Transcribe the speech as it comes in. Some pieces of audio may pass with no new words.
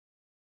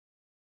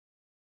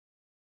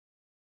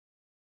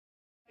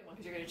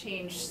because you're going to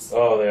change.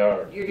 Oh, they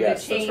are. You're going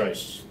to change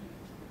that's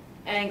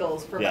right.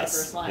 angles for my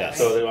first line. Yes.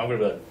 Right? So I'm going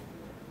to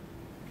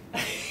be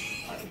like.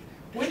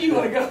 When do you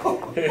want to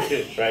go?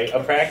 Right,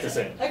 I'm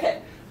practicing.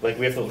 Okay. Like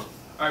we have to. All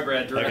right,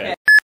 Brad. Direct. Okay.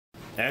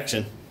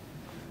 Action.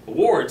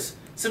 Awards?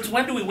 Since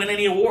when do we win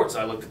any awards?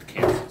 I looked at the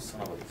camera.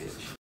 Son of a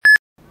bitch.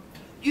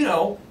 You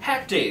know,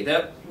 Hack Day,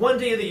 that one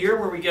day of the year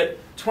where we get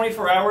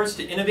 24 hours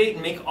to innovate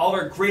and make all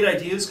our great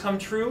ideas come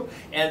true,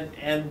 and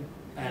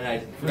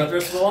I forgot the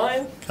rest of the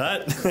line.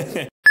 Cut.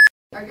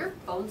 Are your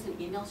phones and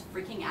emails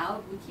freaking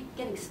out? We keep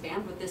getting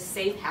spammed with this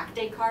Save Hack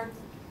Day card.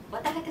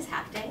 What the heck is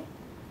Hack Day?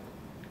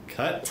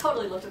 Cut.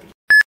 Totally looked at the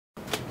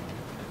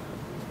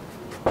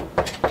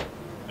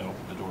No,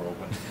 the door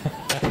opened.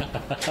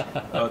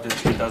 Oh,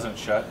 it doesn't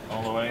shut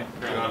all the way?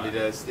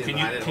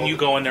 Can you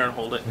go in there and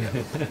hold it?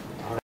 Yeah.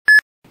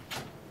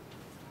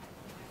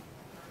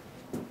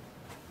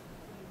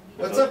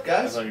 What's up,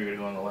 guys? I thought you were going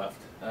to go on the left.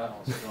 Oh,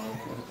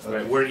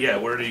 right, where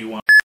do you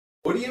want?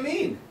 What do you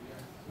mean?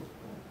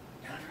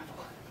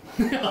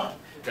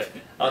 Okay,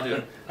 I'll do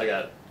it. I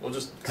got it. We'll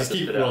just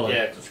keep it rolling. out.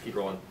 Yeah, just keep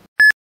rolling.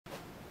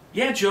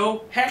 Yeah,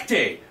 Joe, Hack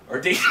Day. Our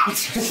day. I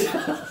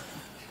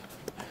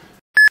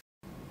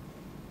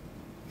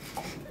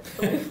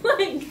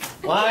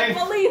can't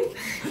believe.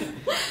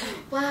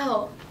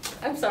 Wow.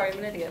 I'm sorry, I'm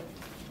an idiot.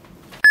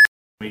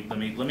 Let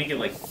me get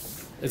like.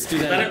 Let's do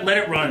that. Let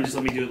it run. Just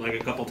let me do it like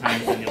a couple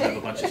times, and you'll have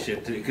a bunch of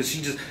shit. Because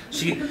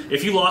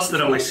if you lost it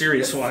on my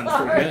serious one,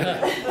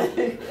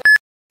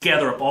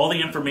 gather up all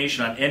the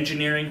information on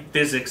engineering,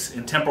 physics,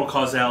 and temporal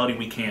causality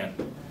we can.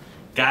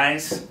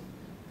 Guys,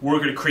 we're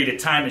gonna create a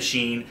time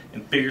machine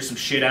and figure some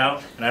shit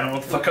out. And I don't know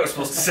what the fuck I was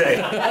supposed to say.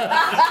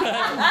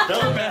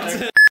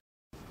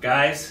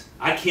 Guys,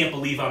 I can't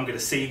believe I'm gonna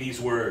say these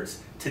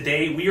words.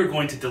 Today, we are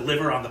going to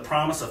deliver on the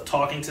promise of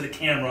talking to the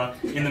camera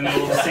in the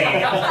middle of the scene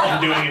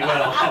and doing it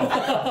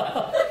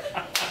well.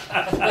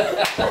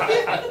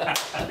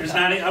 There's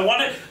not any,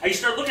 I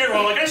start looking at her,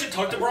 I'm like, I should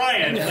talk to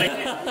Brian. Like,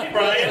 hey,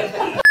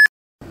 Brian.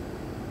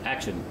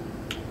 Action.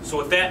 So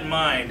with that in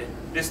mind,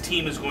 this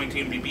team is going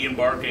to be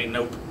embarking,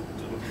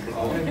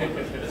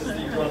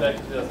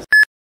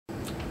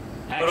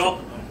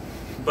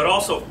 but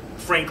also,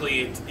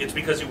 frankly, it's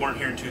because you weren't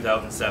here in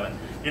 2007.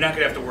 You're not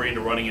going to have to worry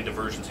into running into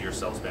versions of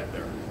yourselves back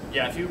there.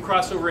 Yeah, if you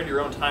cross over into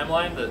your own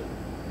timeline,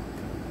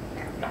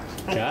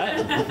 Cut.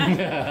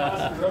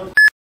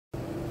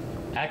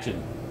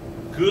 Action.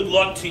 Good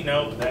luck to you.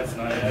 No, that's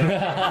not it.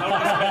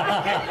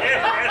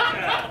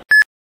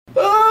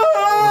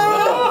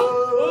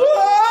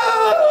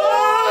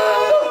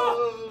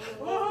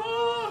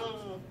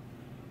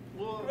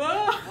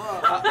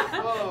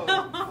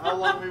 How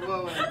long we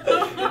going?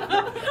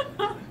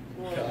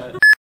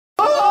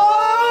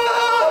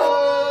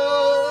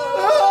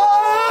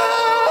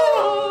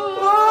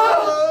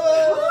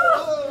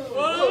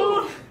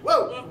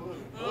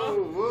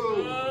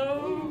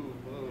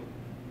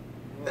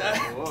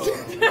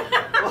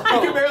 You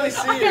can barely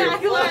see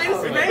it. You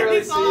can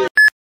barely see it.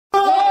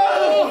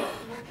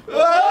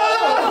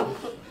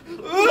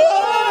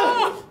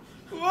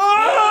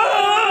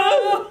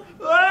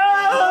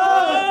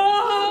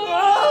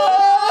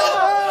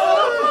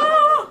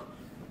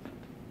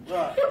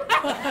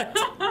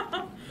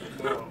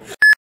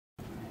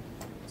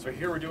 So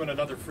here we're doing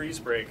another freeze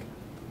break.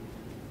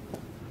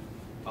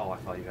 Oh, I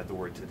thought you had the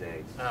word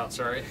today. Oh,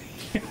 sorry.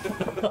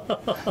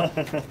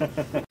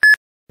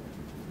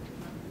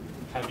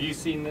 Have you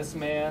seen this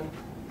man?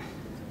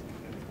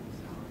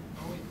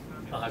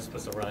 Oh, I'm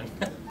supposed to run.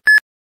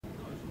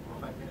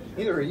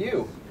 Neither are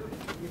you.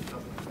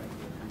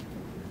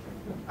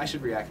 I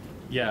should react.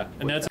 Yeah,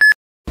 and that's.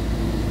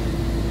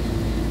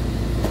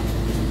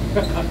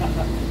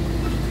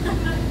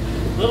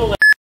 Little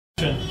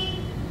A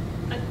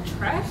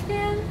trash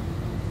can?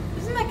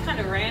 Isn't that kind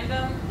of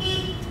random?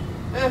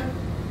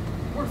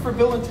 Work for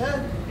Bill and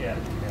Ted. Yeah.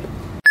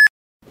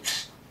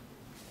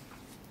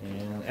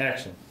 And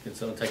action. Can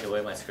someone take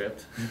away my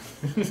script?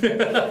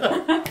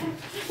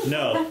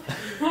 No.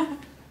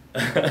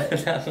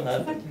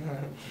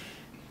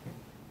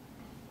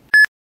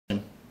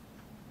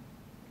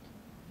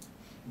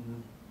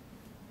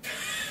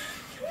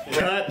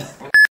 Cut.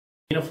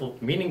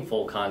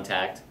 Meaningful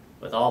contact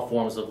with all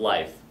forms of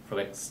life, from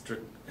blah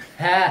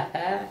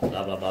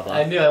blah blah blah.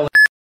 I knew I would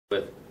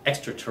with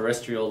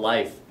extraterrestrial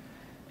life,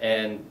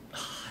 and I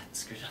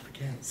screwed up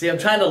again. See, I'm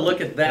trying to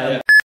look at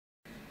that.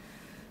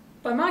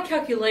 By my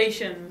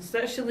calculations,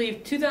 that should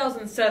leave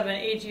 2007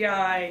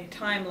 AGI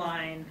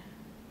timeline.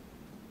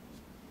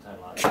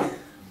 Timeline.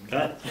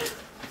 Cut.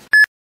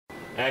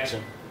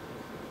 Action.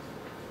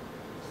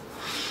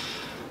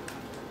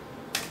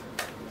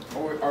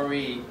 Are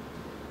we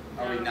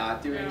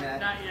not doing that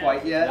not yet.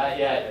 quite yet? Not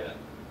yet.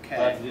 Okay.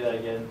 I'll have to do that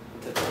again.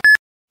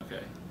 Okay.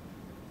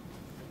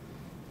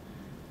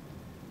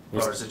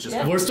 Or is it just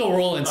We're still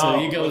rolling, so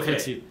you go with okay.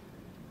 what you.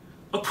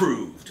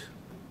 Approved.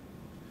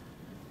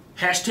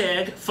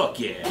 Hashtag fuck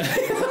yeah.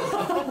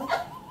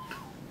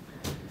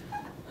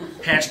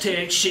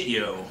 Hashtag shit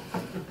yo.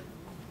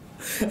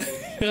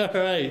 All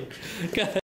right.